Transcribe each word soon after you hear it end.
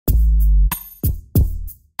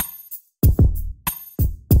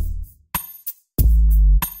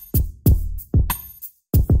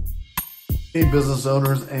Hey, business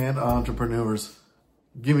owners and entrepreneurs,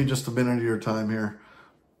 give me just a minute of your time here.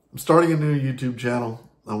 I'm starting a new YouTube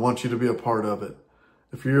channel. I want you to be a part of it.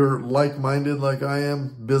 If you're like-minded like I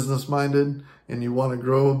am, business-minded, and you want to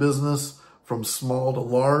grow a business from small to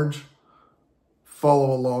large,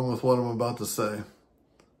 follow along with what I'm about to say.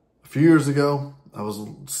 A few years ago, I was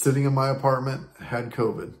sitting in my apartment, had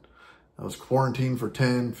COVID. I was quarantined for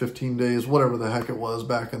 10, 15 days, whatever the heck it was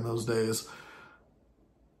back in those days.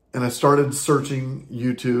 And I started searching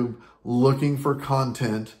YouTube, looking for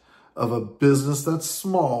content of a business that's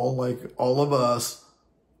small, like all of us,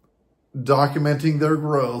 documenting their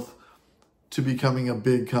growth to becoming a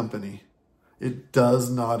big company. It does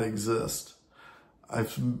not exist.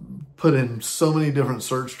 I've put in so many different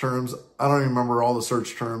search terms. I don't even remember all the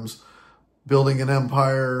search terms. Building an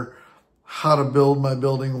empire, how to build my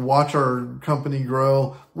building, watch our company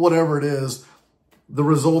grow, whatever it is. The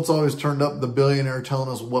results always turned up the billionaire telling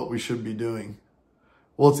us what we should be doing.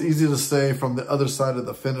 Well, it's easy to say from the other side of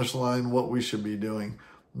the finish line what we should be doing.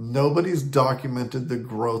 Nobody's documented the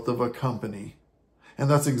growth of a company. And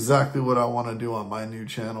that's exactly what I want to do on my new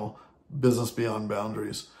channel, Business Beyond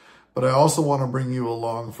Boundaries. But I also want to bring you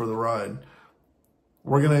along for the ride.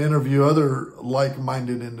 We're going to interview other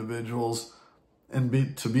like-minded individuals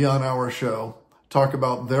and to be on our show, talk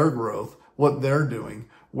about their growth, what they're doing,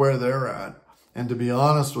 where they're at. And to be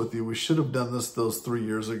honest with you, we should have done those 3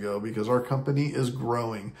 years ago because our company is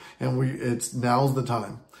growing and now's the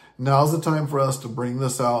time. Now's the time for us to bring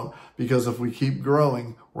this out because if we keep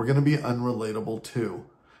growing, we're going to be unrelatable too.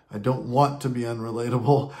 I don't want to be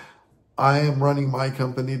unrelatable. I am running my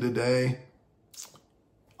company today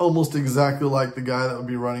almost exactly like the guy that would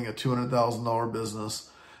be running a $200,000 business.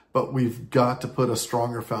 But we've got to put a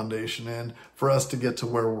stronger foundation in for us to get to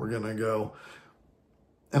where we're going to go.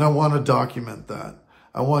 And I want to document that.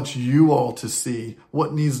 I want you all to see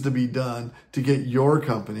what needs to be done to get your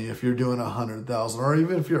company, if you're doing 100,000, or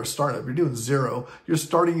even if you're a startup, you're doing zero, you're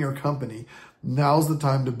starting your company. Now's the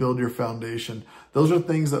time to build your foundation. Those are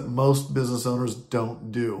things that most business owners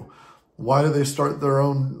don't do. Why do they start their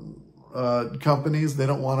own companies? They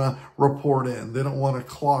don't want to report in. They don't want to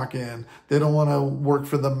clock in. They don't want to work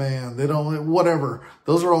for the man. They don't, whatever.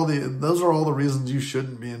 Those are all the reasons you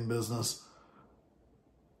shouldn't be in business.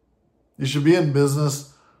 You should be in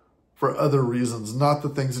business for other reasons, not the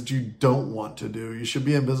things that you don't want to do. You should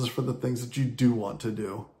be in business for the things that you do want to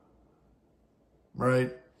do,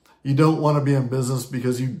 right? You don't want to be in business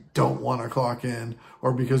because you don't want to clock in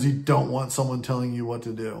or because you don't want someone telling you what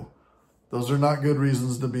to do. Those are not good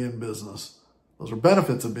reasons to be in business. Those are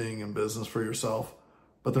benefits of being in business for yourself,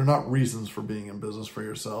 but they're not reasons for being in business for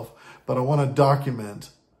yourself. But I want to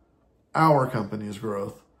document our company's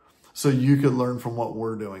growth so you could learn from what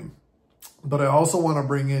we're doing. But I also want to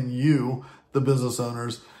bring in you, the business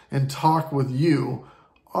owners, and talk with you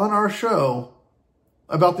on our show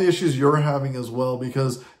about the issues you're having as well,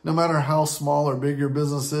 because no matter how small or big your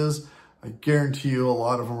business is, I guarantee you a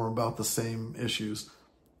lot of them are about the same issues.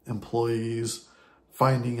 Employees,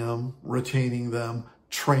 finding them, retaining them,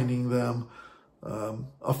 training them,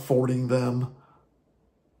 affording them,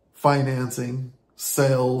 financing,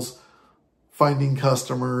 sales, finding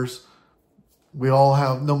customers. We all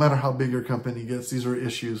have, no matter how big your company gets, these are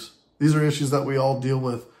issues. These are issues that we all deal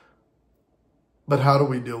with. But how do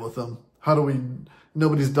we deal with them?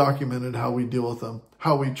 Nobody's documented how we deal with them,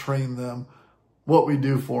 how we train them, what we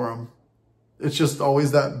do for them. It's just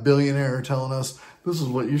always that billionaire telling us, this is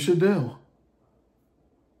what you should do.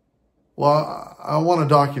 Well, I want to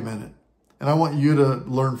document it. And I want you to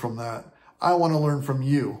learn from that. I want to learn from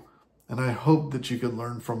you. And I hope that you can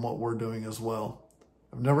learn from what we're doing as well.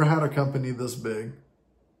 I've never had a company this big,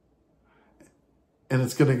 and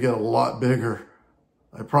it's going to get a lot bigger.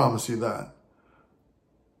 I promise you that.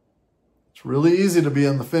 It's really easy to be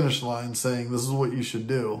on the finish line saying this is what you should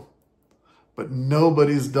do, but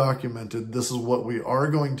nobody's documented this is what we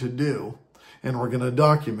are going to do, and we're going to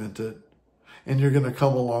document it, and you're going to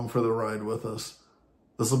come along for the ride with us.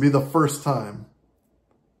 This will be the first time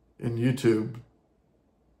in YouTube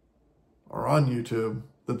or on YouTube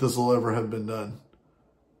that this will ever have been done.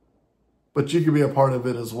 But you can be a part of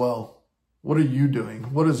it as well. What are you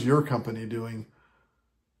doing? What is your company doing?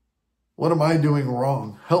 What am I doing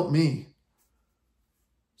wrong? Help me.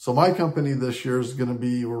 So my company this year is going to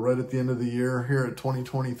be, we're right at the end of the year here at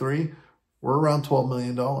 2023. We're around $12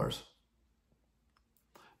 million.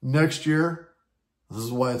 Next year, this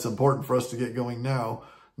is why it's important for us to get going now.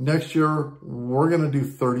 Next year, we're going to do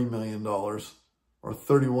 $30 million, or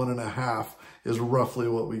 31.5 is roughly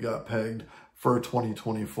what we got pegged for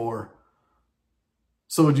 2024.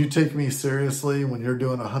 So would you take me seriously when you're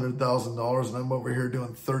doing $100,000 and I'm over here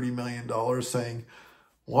doing $30 million saying,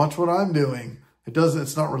 watch what I'm doing?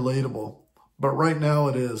 It's not relatable. But right now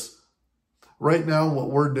it is. Right now what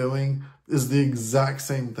we're doing is the exact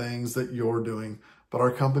same things that you're doing. But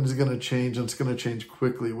our company's going to change, and it's going to change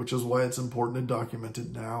quickly, which is why it's important to document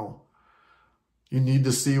it now. You need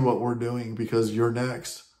to see what we're doing because you're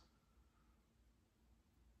next.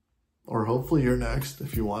 Or hopefully you're next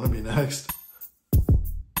if you want to be next.